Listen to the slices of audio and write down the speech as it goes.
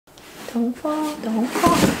Don't fall, don't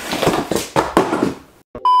fall.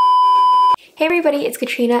 Hey everybody, it's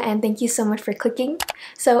Katrina and thank you so much for clicking.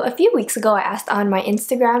 So a few weeks ago I asked on my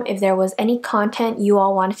Instagram if there was any content you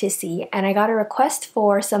all wanted to see, and I got a request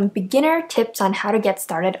for some beginner tips on how to get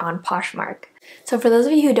started on Poshmark. So for those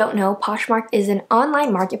of you who don't know, Poshmark is an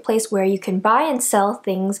online marketplace where you can buy and sell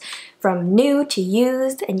things from new to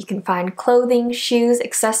used, and you can find clothing, shoes,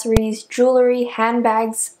 accessories, jewelry,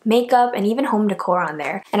 handbags, makeup, and even home decor on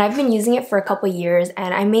there. And I've been using it for a couple years,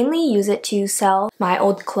 and I mainly use it to sell my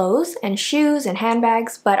old clothes and shoes and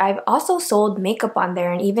handbags, but I've also sold makeup on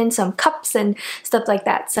there and even some cups and stuff like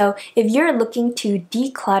that. So if you're looking to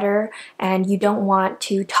declutter and you don't want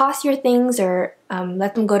to toss your things or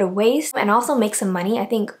let them go to waste and also make some money, I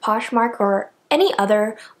think Poshmark or any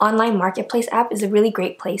other online marketplace app is a really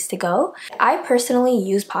great place to go. I personally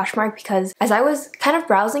use Poshmark because as I was kind of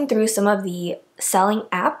browsing through some of the selling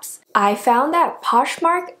apps, I found that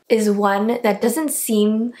Poshmark is one that doesn't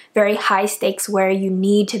seem very high stakes, where you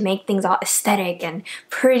need to make things all aesthetic and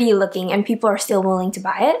pretty looking and people are still willing to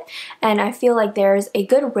buy it. And I feel like there's a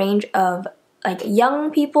good range of like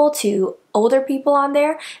young people to older people on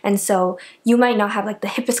there, and so you might not have like the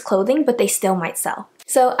hippest clothing, but they still might sell.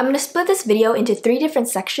 So I'm going to split this video into 3 different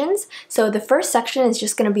sections. So the first section is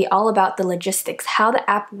just going to be all about the logistics, how the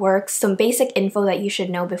app works, some basic info that you should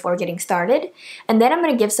know before getting started. And then I'm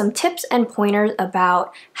going to give some tips and pointers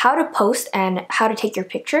about how to post and how to take your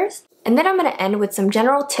pictures. And then I'm going to end with some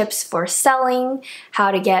general tips for selling,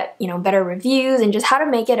 how to get, better reviews, and just how to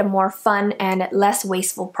make it a more fun and less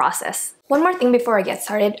wasteful process. One more thing before I get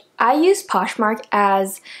started, I use Poshmark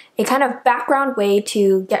as a kind of background way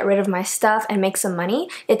to get rid of my stuff and make some money.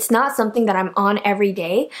 It's not something that I'm on every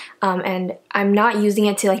day, and I'm not using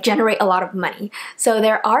it to like generate a lot of money. So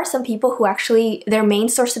there are some people who actually, their main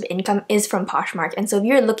source of income is from Poshmark. And so if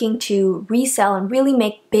you're looking to resell and really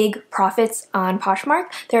make big profits on Poshmark,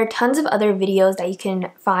 there are tons of other videos that you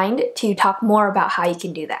can find to talk more about how you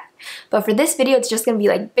can do that. But for this video, it's just going to be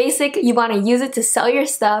like basic. You want to use it to sell your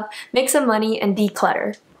stuff, make some money, and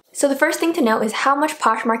declutter. So the first thing to know is how much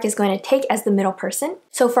Poshmark is going to take as the middle person.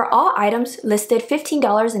 So for all items listed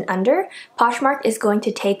 $15 and under, Poshmark is going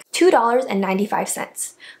to take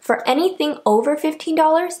 $2.95. For anything over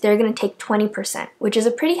 $15, they're going to take 20%, which is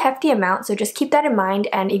a pretty hefty amount, so just keep that in mind.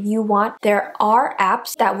 And if you want, there are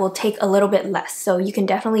apps that will take a little bit less, so you can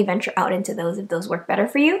definitely venture out into those if those work better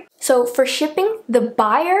for you. So for shipping, the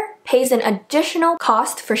buyer pays an additional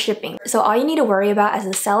cost for shipping. So all you need to worry about as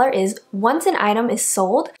a seller is once an item is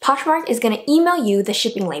sold, Poshmark is going to email you the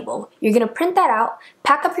shipping label. You're going to print that out,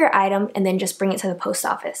 pack up your item, and then just bring it to the post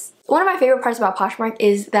office. One of my favorite parts about Poshmark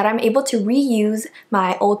is that I'm able to reuse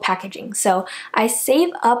my old packaging. So I save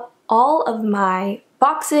up all of my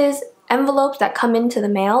boxes, envelopes that come into the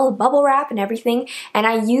mail, bubble wrap and everything, and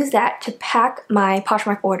I use that to pack my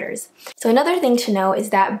Poshmark orders. So another thing to know is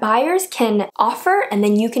that buyers can offer and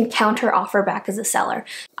then you can counter offer back as a seller.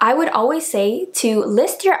 I would always say to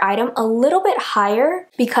list your item a little bit higher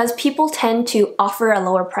because people tend to offer a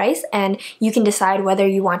lower price, and you can decide whether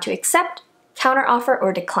you want to accept, counter offer,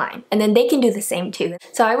 or decline, and then they can do the same too.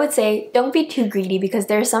 So I would say don't be too greedy, because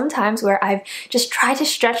there are some times where I've just tried to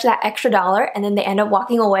stretch that extra dollar and then they end up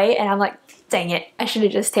walking away and I'm like, dang it, I should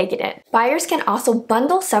have just taken it. Buyers can also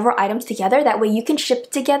bundle several items together, that way you can ship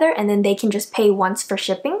it together and then they can just pay once for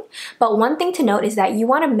shipping. But one thing to note is that you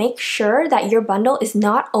want to make sure that your bundle is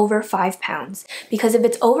not over 5 pounds, because if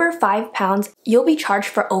it's over 5 pounds, you'll be charged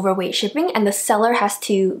for overweight shipping and the seller has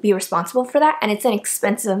to be responsible for that, and it's an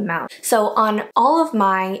expensive amount. So on all of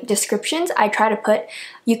my descriptions, I try to put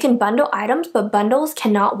you can bundle items, but bundles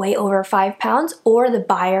cannot weigh over 5 pounds or the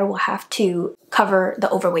buyer will have to cover the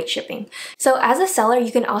overweight shipping. So as a seller,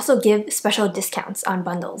 you can also give special discounts on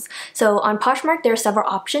bundles. So on Poshmark, there are several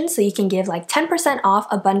options. So you can give like 10% off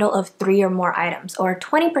a bundle of 3 or more items, or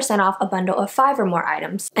 20% off a bundle of 5 or more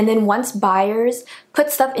items. And then once buyers put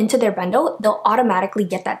stuff into their bundle, they'll automatically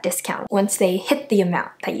get that discount once they hit the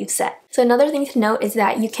amount that you've set. So another thing to note is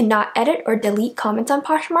that you cannot edit or delete comments on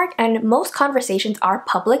Poshmark, and most conversations are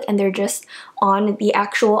public and they're just on the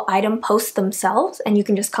actual item posts themselves, and you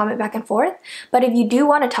can just comment back and forth. But if you do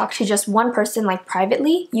want to talk to just one person like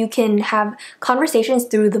privately, you can have conversations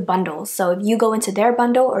through the bundles. So if you go into their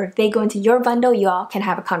bundle or if they go into your bundle, you all can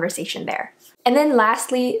have a conversation there. And then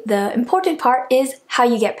lastly, the important part is how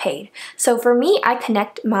you get paid. So for me, I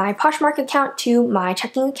connect my Poshmark account to my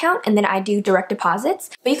checking account and then I do direct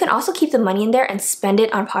deposits. But you can also keep the money in there and spend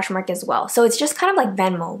it on Poshmark as well. So it's just kind of like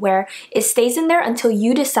Venmo, where it stays in there until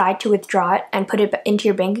you decide to withdraw it and put it into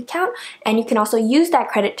your bank account. And you can also use that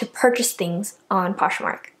credit to purchase things on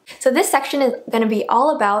Poshmark. So this section is going to be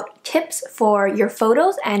all about tips for your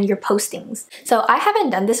photos and your postings. So I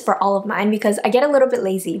haven't done this for all of mine because I get a little bit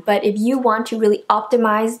lazy, but if you want to really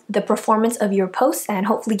optimize the performance of your posts and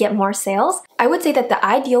hopefully get more sales, I would say that the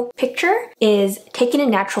ideal picture is taken in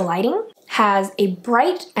natural lighting, has a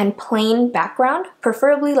bright and plain background,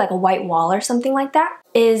 preferably like a white wall or something like that,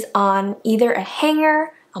 is on either a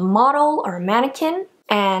hanger, a model, or a mannequin,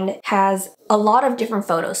 and has a lot of different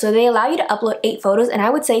photos. So they allow you to upload 8 photos, and I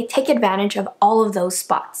would say take advantage of all of those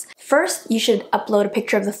spots. First, you should upload a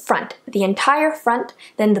picture of the front, the entire front,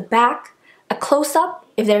 then the back, a close-up.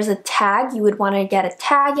 If there's a tag, you would want to get a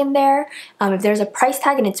tag in there. If there's a price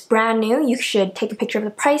tag and it's brand new, you should take a picture of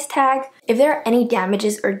the price tag. If there are any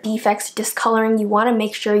damages or defects, discoloring, you want to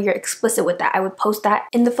make sure you're explicit with that. I would post that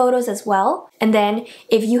in the photos as well. And then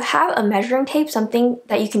if you have a measuring tape, something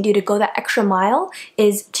that you can do to go that extra mile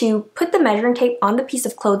is to put the measuring tape on the piece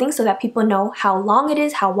of clothing so that people know how long it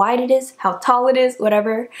is, how wide it is, how tall it is,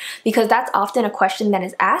 whatever, because that's often a question that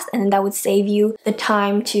is asked, and then that would save you the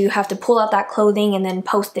time to have to pull out that clothing and then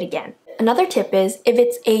post it again. Another tip is, if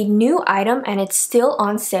it's a new item and it's still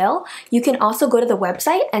on sale, you can also go to the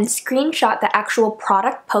website and screenshot the actual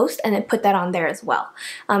product post and then put that on there as well.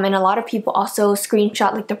 And a lot of people also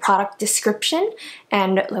screenshot like the product description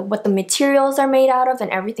and like what the materials are made out of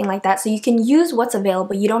and everything like that. So you can use what's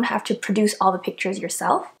available. You don't have to produce all the pictures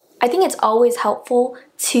yourself. I think it's always helpful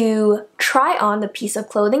to try on the piece of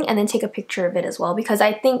clothing and then take a picture of it as well, because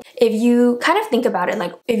I think if you kind of think about it,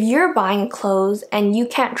 like if you're buying clothes and you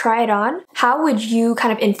can't try it on, how would you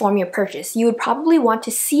kind of inform your purchase? You would probably want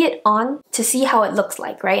to see it on to see how it looks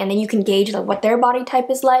like, right? And then you can gauge like what their body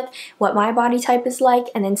type is like, what my body type is like,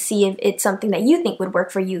 and then see if it's something that you think would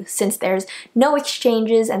work for you, since there's no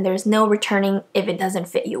exchanges and there's no returning if it doesn't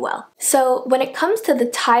fit you well. So when it comes to the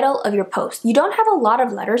title of your post, you don't have a lot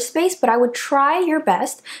of letter space, but I would try your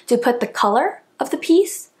best to put the color of the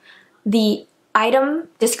piece, the item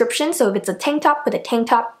description, so if it's a tank top, put a tank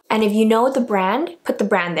top, and if you know the brand, put the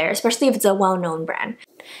brand there, especially if it's a well-known brand.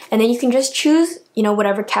 And then you can just choose,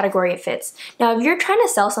 whatever category it fits. Now, if you're trying to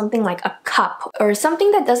sell something like a cup or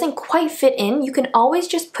something that doesn't quite fit in, you can always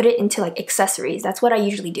just put it into like accessories. That's what I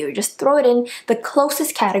usually do. Just throw it in the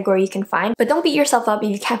closest category you can find, but don't beat yourself up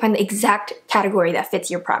if you can't find the exact category that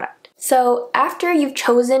fits your product. So after you've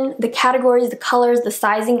chosen the categories, the colors, the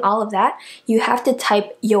sizing, all of that, you have to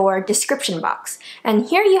type your description box. And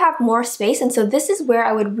here you have more space, and so this is where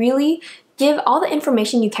I would really give all the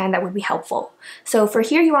information you can that would be helpful. So for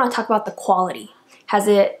here, you want to talk about the quality. Has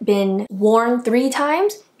it been worn 3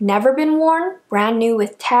 times? Never been worn? Brand new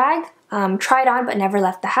with tag? Tried on but never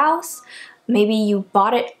left the house? Maybe you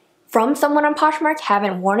bought it from someone on Poshmark,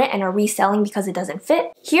 haven't worn it, and are reselling because it doesn't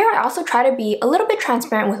fit. Here, I also try to be a little bit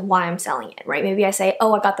transparent with why I'm selling it, right? Maybe I say,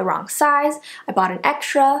 oh, I got the wrong size, I bought an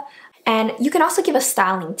extra. And you can also give a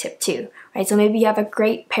styling tip too, right? So maybe you have a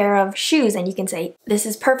great pair of shoes and you can say, this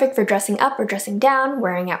is perfect for dressing up or dressing down,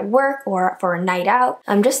 wearing at work or for a night out,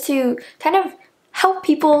 just to kind of help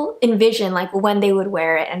people envision like when they would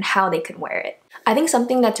wear it and how they could wear it. I think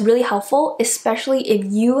something that's really helpful, especially if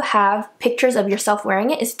you have pictures of yourself wearing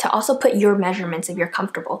it, is to also put your measurements if you're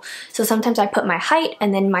comfortable. So sometimes I put my height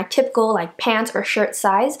and then my typical like pants or shirt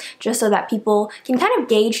size, just so that people can kind of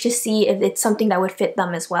gauge to see if it's something that would fit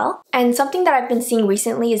them as well. And something that I've been seeing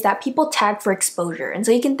recently is that people tag for exposure. And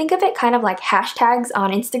so you can think of it kind of like hashtags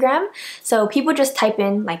on Instagram. So people just type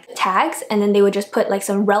in like tags and then they would just put like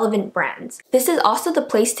some relevant brands. This is also the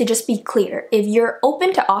place to just be clear. If you're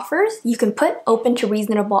open to offers, you can put open to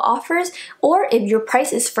reasonable offers, or if your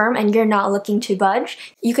price is firm and you're not looking to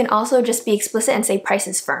budge, you can also just be explicit and say price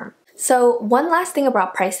is firm. So one last thing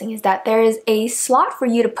about pricing is that there is a slot for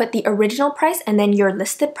you to put the original price and then your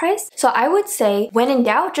listed price. So I would say when in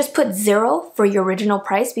doubt, just put 0 for your original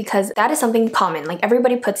price, because that is something common. Like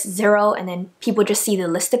everybody puts 0 and then people just see the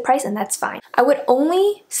listed price, and that's fine. I would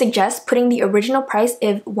only suggest putting the original price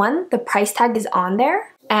if 1, the price tag is on there,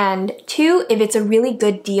 and 2, if it's a really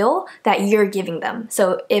good deal that you're giving them.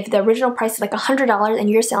 So if the original price is like $100 and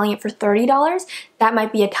you're selling it for $30, that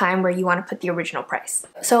might be a time where you want to put the original price.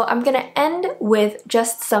 So I'm gonna end with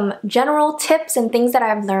just some general tips and things that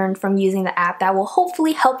I've learned from using the app that will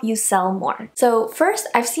hopefully help you sell more. So first,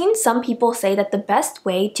 I've seen some people say that the best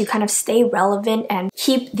way to kind of stay relevant and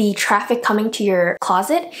keep the traffic coming to your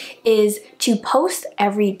closet is to post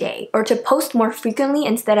every day, or to post more frequently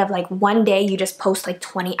instead of like one day you just post like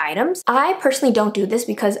 20 items. I personally don't do this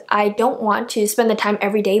because I don't want to spend the time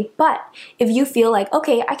every day, but if you feel like,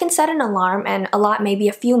 okay, I can set an alarm and allot maybe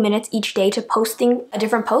a few minutes each day to posting a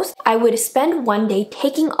different post, I would spend one day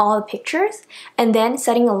taking all the pictures and then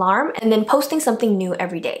setting an alarm and then posting something new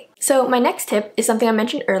every day. So my next tip is something I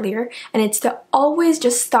mentioned earlier, and it's to always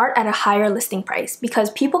just start at a higher listing price,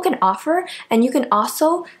 because people can offer and you can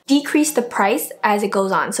also decrease the price as it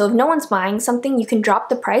goes on. So if no one's buying something, you can drop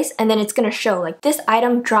the price and then it's gonna show like this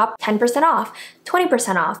item dropped 10% off,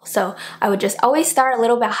 20% off. So I would just always start a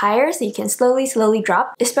little bit higher so you can slowly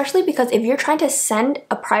drop, especially because if you're trying to send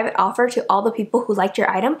a private offer to all the people who liked your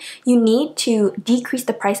item, you need to decrease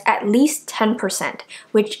the price at least 10%,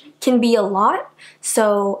 which can be a lot.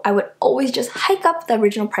 So I would always just hike up the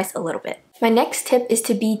original price a little bit. My next tip is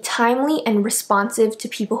to be timely and responsive to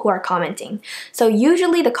people who are commenting. So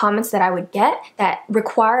usually the comments that I would get that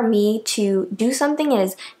require me to do something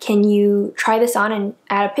is, can you try this on and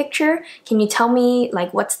add a picture? Can you tell me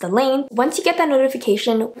like what's the length? Once you get that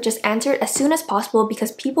notification, just answer it as soon as possible,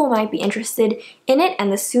 because people might be interested in it,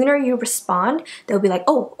 and the sooner you respond, they'll be like,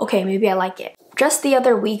 oh, okay, maybe I like it. Just the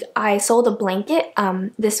other week, I sold a blanket.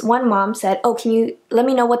 This one mom said, oh, can you let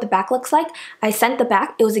me know what the back looks like? I sent the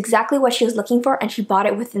back. It was exactly what she was looking for, and she bought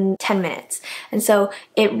it within 10 minutes. And so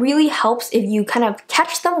it really helps if you kind of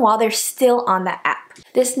catch them while they're still on that app.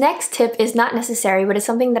 This next tip is not necessary, but it's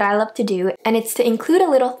something that I love to do, and it's to include a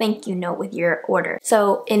little thank you note with your order.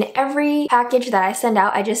 So in every package that I send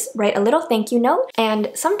out, I just write a little thank you note, and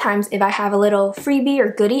sometimes if I have a little freebie or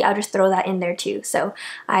goodie, I'll just throw that in there too. So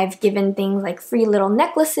I've given things like free little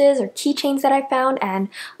necklaces or keychains that I found, and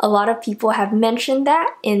a lot of people have mentioned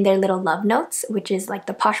that in their little love notes, which is like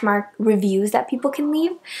the Poshmark reviews that people can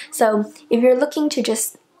leave. So if you're looking to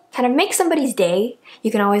just kind of make somebody's day,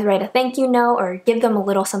 you can always write a thank you note or give them a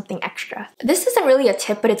little something extra. This isn't really a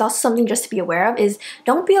tip, but it's also something just to be aware of, is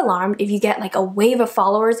don't be alarmed if you get like a wave of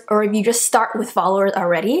followers, or if you just start with followers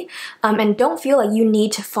already, and don't feel like you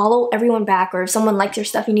need to follow everyone back, or if someone likes your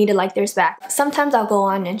stuff, you need to like theirs back. Sometimes I'll go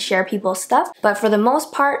on and share people's stuff, but for the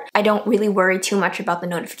most part, I don't really worry too much about the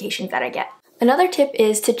notifications that I get. Another tip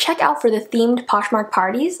is to check out for the themed Poshmark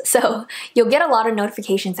parties. So you'll get a lot of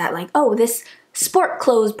notifications that like, oh, this sport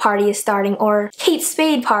clothes party is starting, or Kate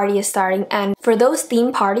Spade party is starting, and for those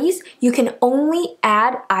theme parties, you can only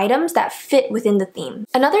add items that fit within the theme.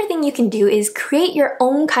 Another thing you can do is create your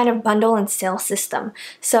own kind of bundle and sale system.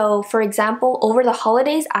 So for example, over the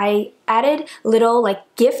holidays, I added little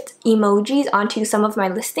like gift emojis onto some of my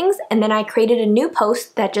listings, and then I created a new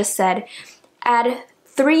post that just said, add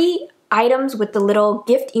 3 items with the little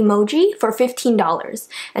gift emoji for $15.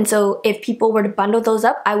 And so if people were to bundle those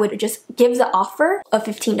up, I would just give the offer of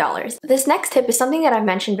 $15. This next tip is something that I've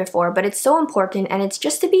mentioned before, but it's so important, and it's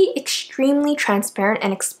just to be extremely transparent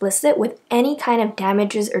and explicit with any kind of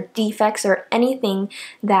damages or defects or anything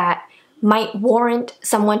that might warrant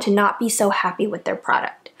someone to not be so happy with their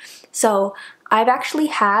product. So I've actually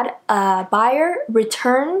had a buyer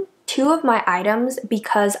return 2 of my items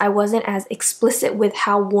because I wasn't as explicit with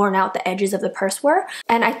how worn out the edges of the purse were.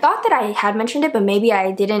 And I thought that I had mentioned it, but maybe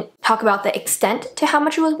I didn't talk about the extent to how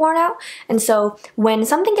much it was worn out. And so when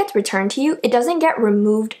something gets returned to you, it doesn't get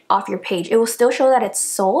removed off your page. It will still show that it's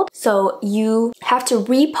sold. So you have to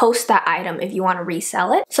repost that item if you want to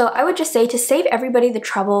resell it. So I would just say, to save everybody the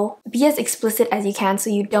trouble, be as explicit as you can so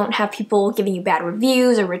you don't have people giving you bad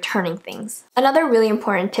reviews or returning things. Another really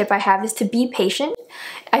important tip I have is to be patient.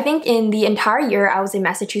 I think in the entire year I was in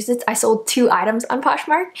Massachusetts, I sold 2 items on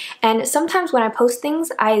Poshmark, and sometimes when I post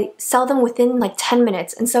things, I sell them within like 10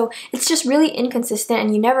 minutes, and so it's just really inconsistent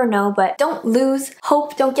and you never know. But don't lose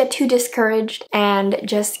hope, don't get too discouraged, and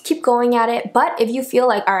just keep going at it. But if you feel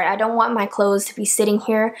like, alright, I don't want my clothes to be sitting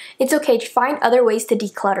here, it's okay to find other ways to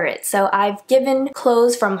declutter it. So I've given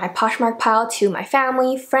clothes from my Poshmark pile to my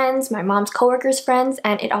family, friends, my mom's coworkers' friends,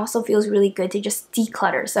 and it also feels really good to just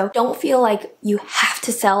declutter. So don't feel like you have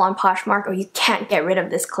to sell on Poshmark or you can't get rid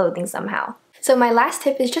of this clothing somehow. So my last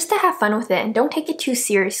tip is just to have fun with it and don't take it too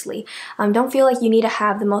seriously. Don't feel like you need to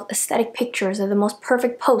have the most aesthetic pictures or the most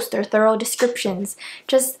perfect post or thorough descriptions.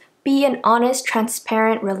 Just be an honest,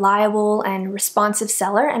 transparent, reliable, and responsive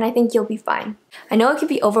seller, and I think you'll be fine. I know it could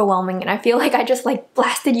be overwhelming, and I feel like I just like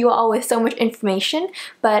blasted you all with so much information,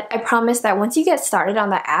 but I promise that once you get started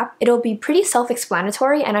on the app, it'll be pretty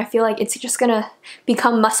self-explanatory, and I feel like it's just gonna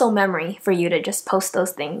become muscle memory for you to just post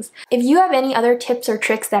those things. If you have any other tips or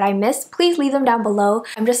tricks that I missed, please leave them down below.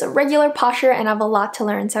 I'm just a regular posher and I have a lot to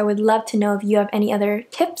learn, so I would love to know if you have any other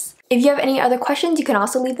tips. If you have any other questions, you can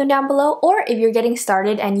also leave them down below, or if you're getting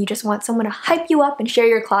started and you just want someone to hype you up and share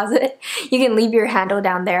your closet, you can leave your handle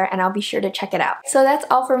down there and I'll be sure to check it out. So that's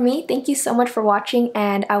all for me. Thank you so much for watching,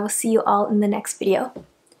 and I will see you all in the next video.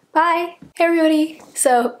 Bye! Hey everybody!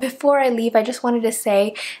 So before I leave, I just wanted to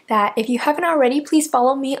say that if you haven't already, please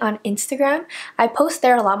follow me on Instagram. I post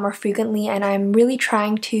there a lot more frequently and I'm really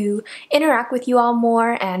trying to interact with you all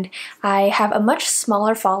more, and I have a much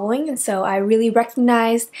smaller following, and so I really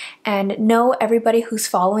recognize and know everybody who's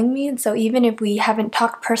following me, and so even if we haven't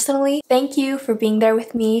talked personally, thank you for being there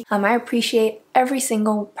with me. I appreciate every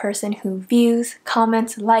single person who views,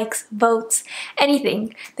 comments, likes, votes,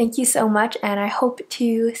 anything. Thank you so much, and I hope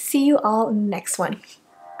to see you all in the next one.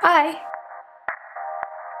 Bye!